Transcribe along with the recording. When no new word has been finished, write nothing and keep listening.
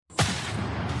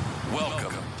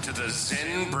Welcome to the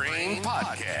Zen Brain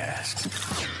Podcast,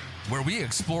 where we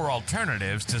explore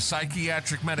alternatives to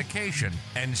psychiatric medication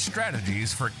and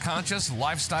strategies for conscious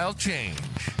lifestyle change.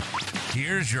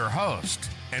 Here's your host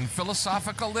and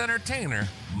philosophical entertainer,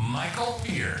 Michael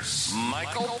Pierce.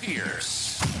 Michael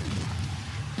Pierce.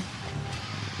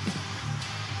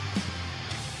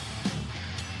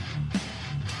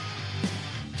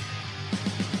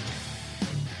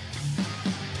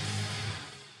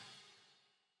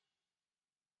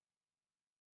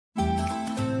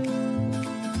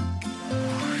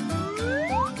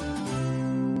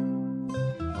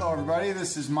 Hello everybody,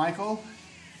 this is Michael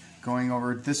going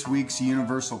over this week's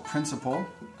universal principle,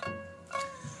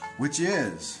 which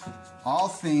is all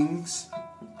things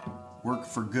work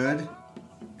for good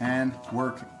and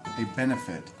work a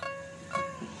benefit.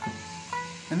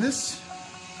 And this,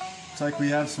 it's like we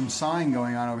have some sawing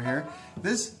going on over here.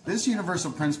 This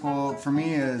universal principle for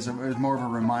me is more of a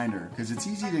reminder, because it's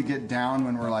easy to get down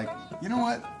when we're like, you know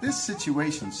what, this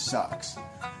situation sucks.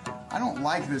 I don't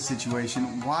like this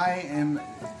situation. Why am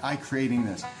I creating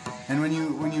this? And when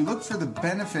you look for the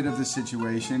benefit of the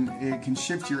situation, it can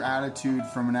shift your attitude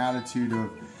from an attitude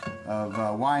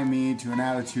of why me to an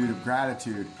attitude of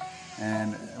gratitude.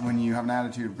 And when you have an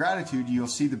attitude of gratitude, you'll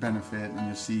see the benefit and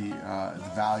you'll see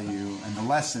the value and the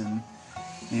lesson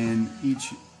in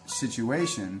each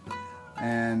situation.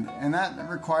 And that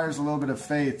requires a little bit of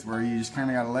faith, where you just kind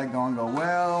of got to let go and go,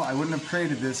 well, I wouldn't have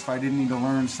created this if I didn't need to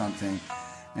learn something.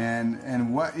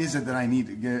 And what is it that I need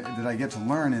to get to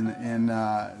learn in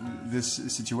this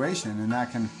situation, and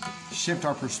that can shift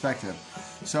our perspective.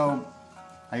 So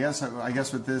I guess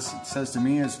what this says to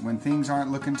me is, when things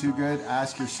aren't looking too good,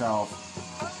 ask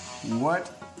yourself,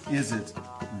 what is it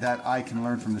that I can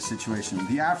learn from the situation?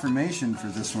 The affirmation for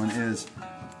this one is,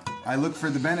 I look for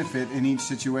the benefit in each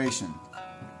situation.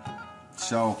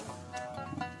 So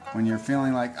when you're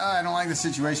feeling like, I don't like the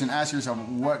situation, ask yourself,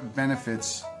 what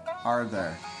benefits are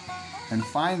there? And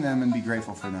find them and be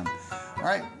grateful for them. All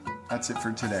right, that's it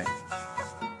for today.